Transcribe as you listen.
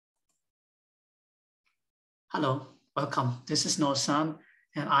Hello, welcome. This is Nosan,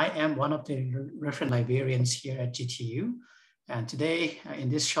 and I am one of the reference librarians here at GTU. And today, in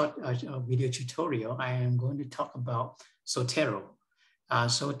this short video tutorial, I am going to talk about Zotero.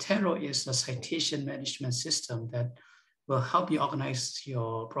 Zotero is a citation management system that will help you organize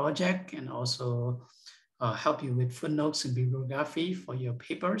your project and also help you with footnotes and bibliography for your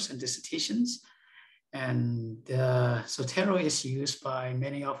papers and dissertations. And Zotero is used by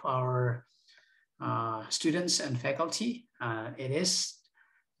many of our students and faculty. It is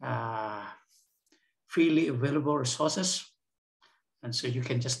freely available resources. And so you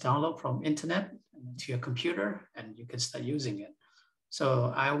can just download from internet to your computer and you can start using it.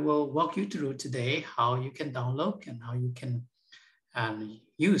 So I will walk you through today how you can download and how you can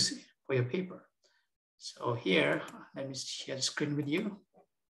use it for your paper. So here, let me share the screen with you.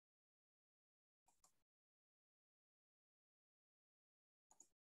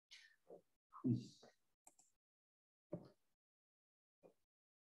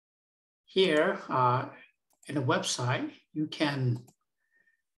 Here in the website, you can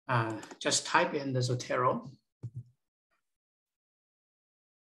just type in the Zotero.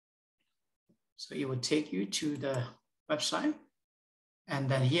 So it will take you to the website. And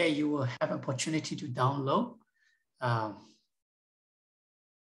then here you will have opportunity to download.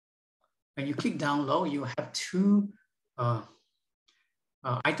 When you click download, you have two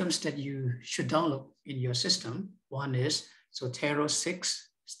items that you should download in your system. One is Zotero 6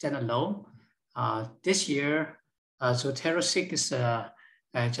 standalone. This year, Zotero 6 is,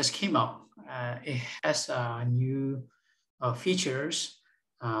 just came out. It has new features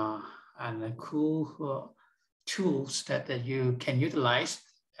and cool tools that you can utilize,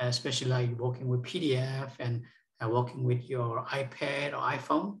 especially like working with PDF and working with your iPad or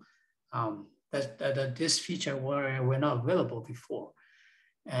iPhone. This feature were not available before.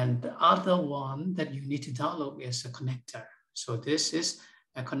 And the other one that you need to download is a connector. So this is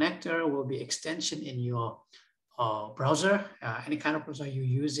a connector will be extension in your browser, any kind of browser you're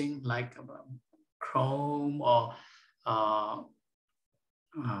using like Chrome or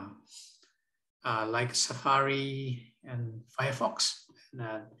like Safari and Firefox.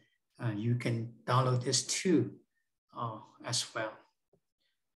 And you can download this too as well.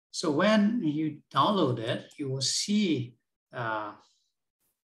 So when you download it, you will see an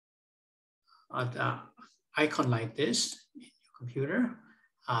icon like this in your computer,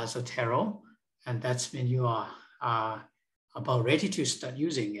 Zotero, and that's when you are about ready to start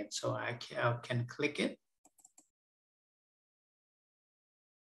using it. So I can click it.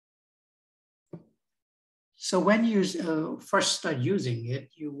 So when you first start using it,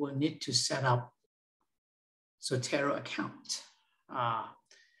 you will need to set up Zotero account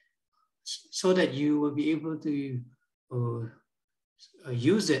so that you will be able to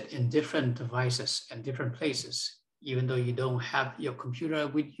use it in different devices and different places. Even though you don't have your computer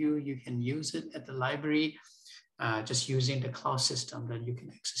with you, you can use it at the library, just using the cloud system that you can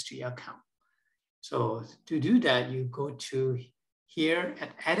access to your account. So to do that, you go to here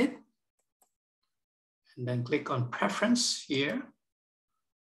at Edit, and then click on Preference here.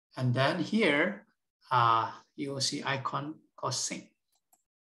 And then here, you will see icon called Sync.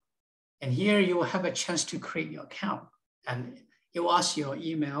 And here you will have a chance to create your account. And it will ask your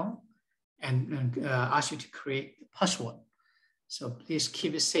email and ask you to create a password. So please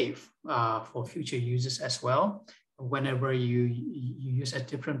keep it safe for future users as well. Whenever you use a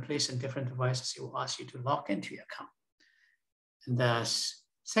different place and different devices, it will ask you to log into your account. And the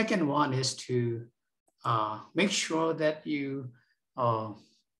second one is to make sure that you are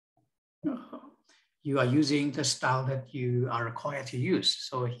using the style that you are required to use.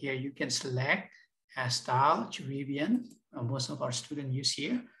 So here you can select a style, Caribbean, most of our students use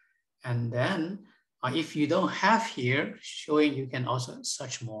here. And then if you don't have here, showing you can also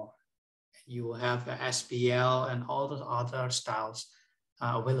search more. You will have SBL and all those other styles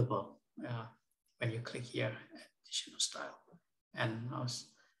available when you click here, additional style.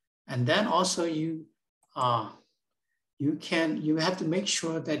 And then also you have to make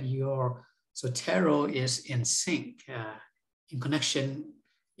sure that your Zotero is in sync, in connection,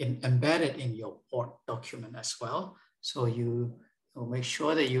 embedded in your Word document as well. So you make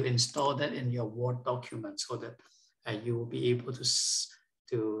sure that you install that in your Word document so that you will be able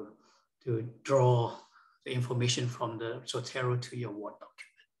to draw the information from the Zotero to your Word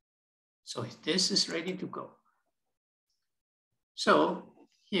document. So this is ready to go. So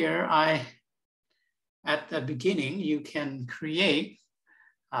here at the beginning, you can create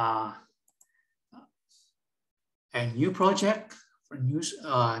a new project for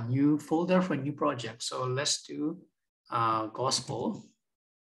new folder for new project. So let's do gospel.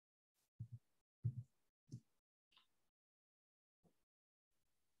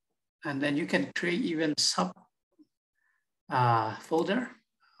 And then you can create even sub folder,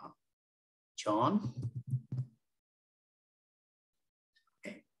 John.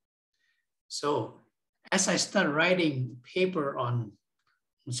 Okay. So as I start writing paper on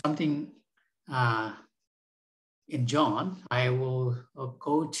something in John, I will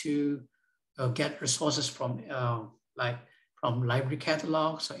go to get resources from from library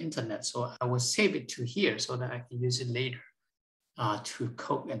catalogs or internet. So I will save it to here so that I can use it later to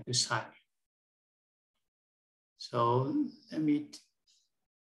code and to cite. So let me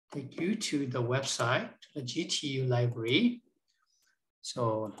take you to the website, to the GTU Library.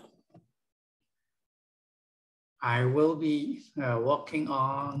 So I will be working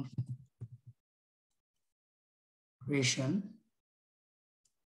on creation.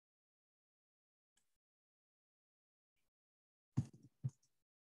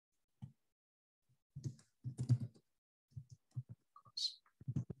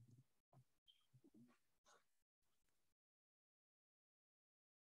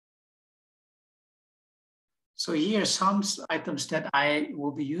 So here are some items that I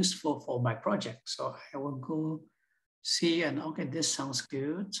will be useful for my project. So I will go see and okay, this sounds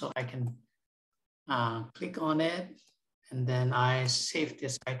good. So I can click on it and then I save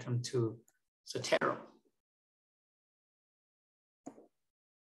this item to Zotero.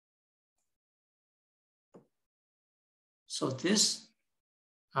 So this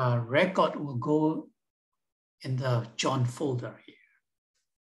record will go in the John folder here.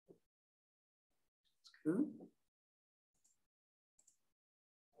 That's good.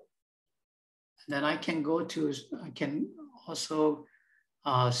 And then I can go to, I can also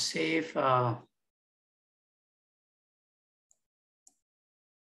save John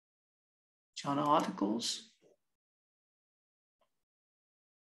articles.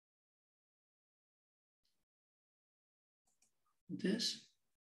 This.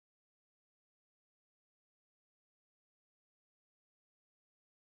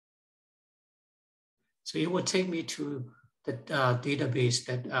 So it will take me to the database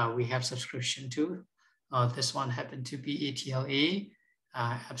that we have subscription to. This one happened to be ATLA,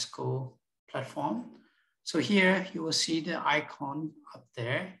 EBSCO platform. So here you will see the icon up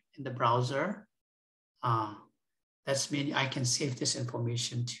there in the browser. That's mean I can save this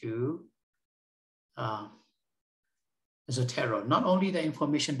information to Zotero. Not only the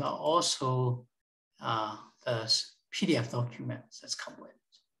information, but also the PDF documents that's come with it.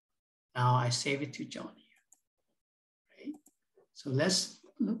 Now I save it to John here. Right? So let's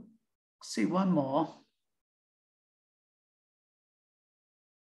see one more.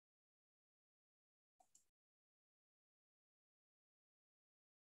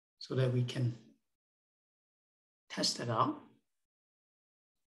 So that we can test it out.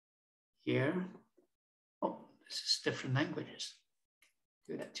 Here. Oh, this is different languages.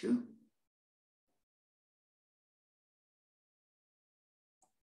 Do that too.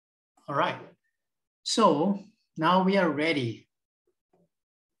 All right. So now we are ready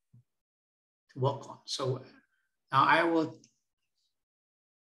to work on. So now I will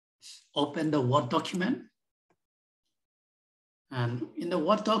open the Word document. And in the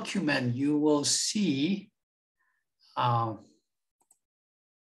Word document, you will see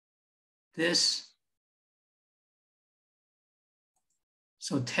this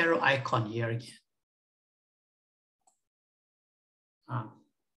Zotero icon here again.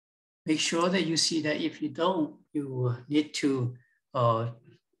 Make sure that you see that if you don't, you need to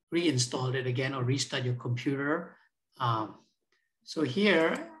reinstall it again or restart your computer. So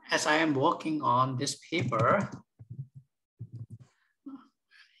here, as I am working on this paper,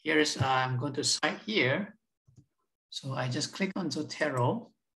 here is, I'm going to cite here. So I just click on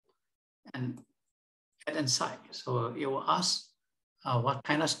Zotero and add and cite. So it will ask what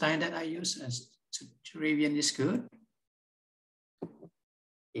kind of style that I use, and Arabian is good.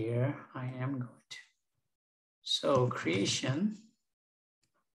 Here I am going to. So creation,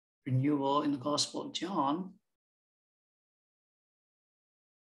 renewal in the Gospel of John.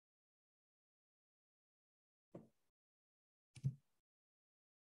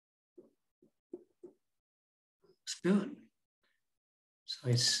 Looks good. So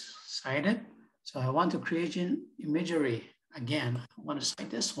it's cited. So I want to create an imagery. Again, I want to cite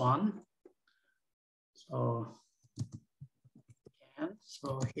this one. So again,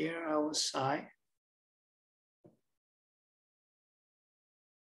 so here I will cite.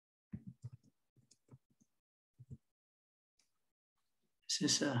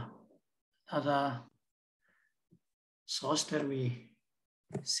 This is another source that we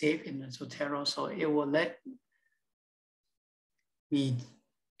save in Zotero. So it will let me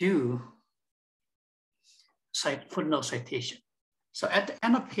do footnote citation. So at the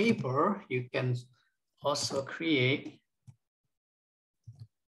end of paper, you can also create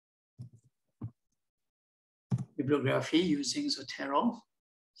bibliography using Zotero.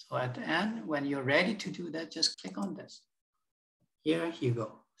 So at the end, when you're ready to do that, just click on this. Here you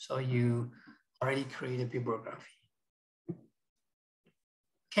go. So you already created bibliography.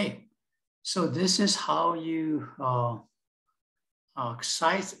 Okay, so this is how you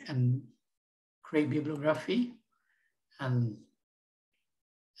cite and create bibliography. And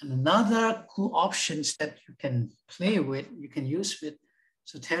another cool options that you can play with, you can use with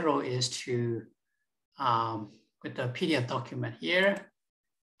Zotero is to, with the PDF document here,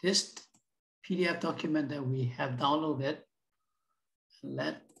 this PDF document that we have downloaded,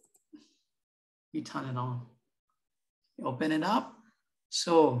 let me turn it on. Open it up.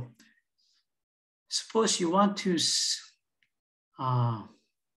 So suppose you want to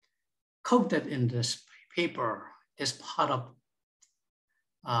code that in this paper as part of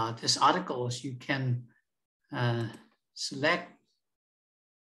this articles, you can select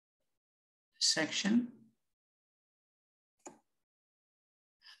the section.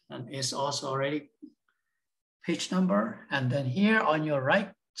 And it's also already page number. And then here on your right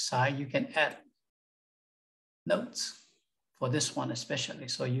side, you can add notes for this one especially.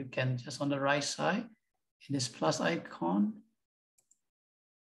 So you can just on the right side, in this plus icon,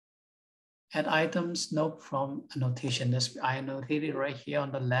 add items, note from annotation. This I annotated right here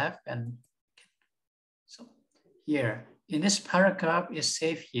on the left. And so here, in this paragraph is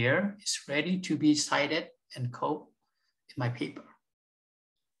saved here. It's ready to be cited and coded in my paper.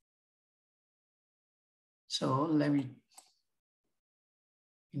 So let me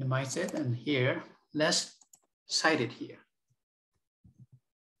minimize it, and here, let's cite it here.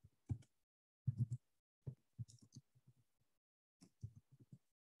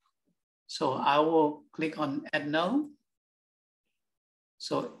 So I will click on add note.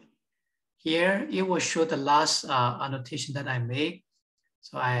 So here it will show the last annotation that I made.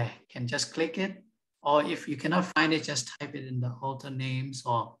 So I can just click it, or if you cannot find it, just type it in the author names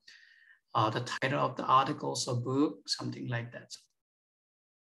or the title of the articles or book, something like that. So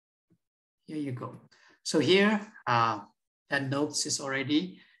here you go. So here, that notes is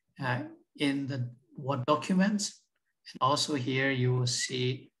already in the Word documents. And also here you will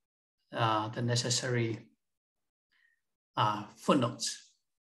see the necessary footnotes.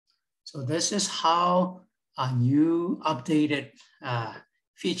 So this is how a new updated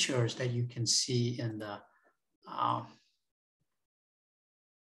features that you can see in the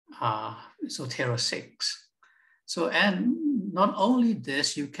Zotero 6. So, and not only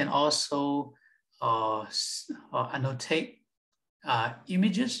this, you can also annotate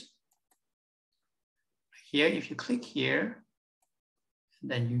images. Here, if you click here,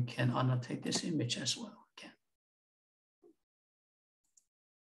 then you can annotate this image as well. Again.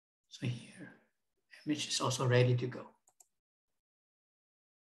 So here, image is also ready to go.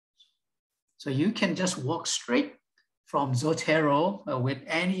 So you can just walk straight from Zotero with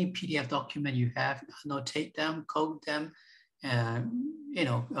any PDF document you have, annotate them, code them,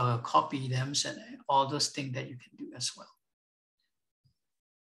 copy them, and all those things that you can do as well.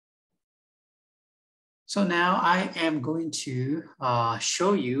 So now I am going to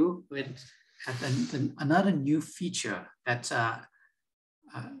show you with another new feature that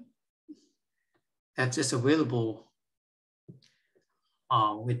is available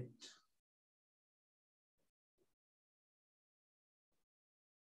with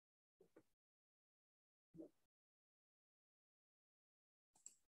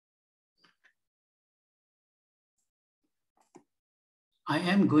I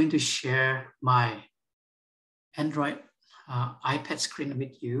am going to share my Android iPad screen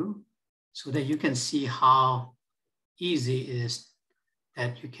with you so that you can see how easy it is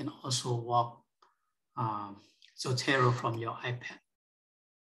that you can also walk Zotero from your iPad.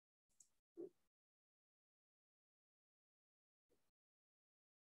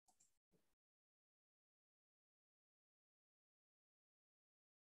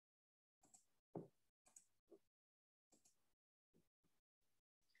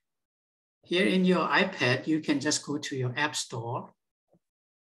 Here in your iPad, you can just go to your App Store.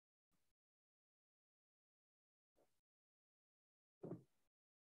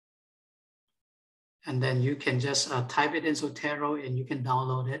 And then you can just type it in Zotero and you can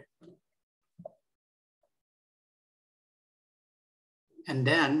download it. And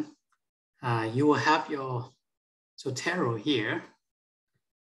then you will have your Zotero here.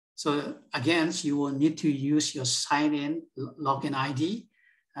 So again, you will need to use your sign-in login ID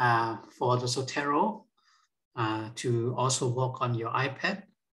for the Zotero to also work on your iPad.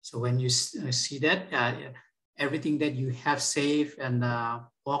 So when you see that, everything that you have saved and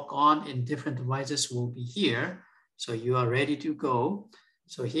work on in different devices will be here. So you are ready to go.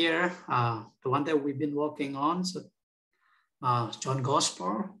 So here, the one that we've been working on, so John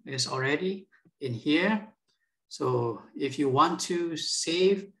Gospel is already in here. So if you want to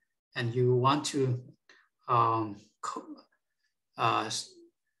save and you want to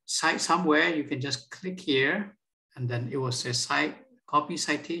cite somewhere, you can just click here and then it will say cite, copy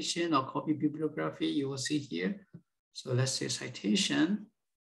citation or copy bibliography, you will see here. So let's say citation.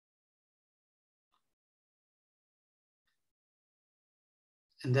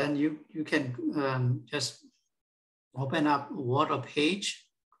 And then you can just open up Word or page.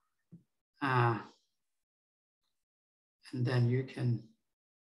 And then you can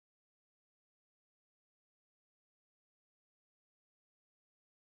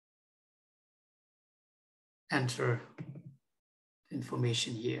enter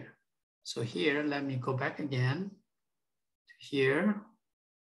information here. So here, let me go back again to here.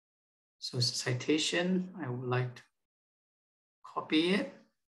 So citation, I would like to copy it.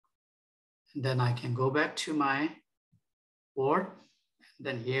 And then I can go back to my Word. And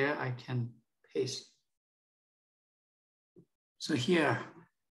then here I can paste. So here,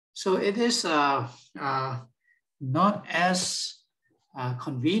 so it is not as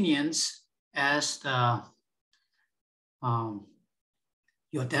convenient as the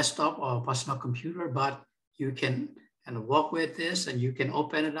your desktop or personal computer, but you can work with this and you can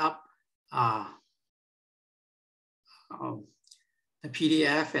open it up the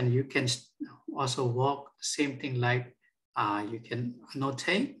PDF, and you can also work the same thing like you can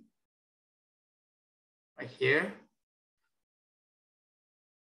annotate right here.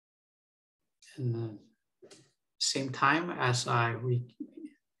 And same time as you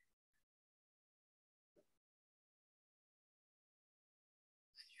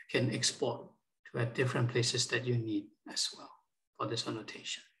can export to different places that you need as well for this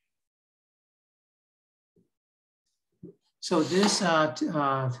annotation. So this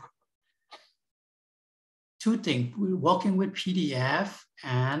two things, working with PDF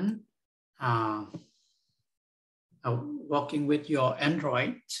and working with your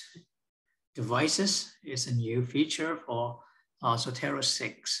Android devices is a new feature for Zotero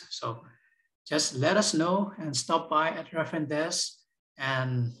 6. So just let us know and stop by at Reference Desk.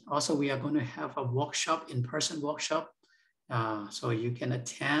 And also we are going to have a workshop, in-person workshop. So you can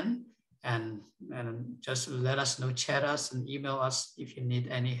attend and just let us know, chat us and email us if you need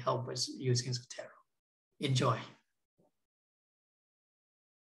any help with using Zotero. Enjoy.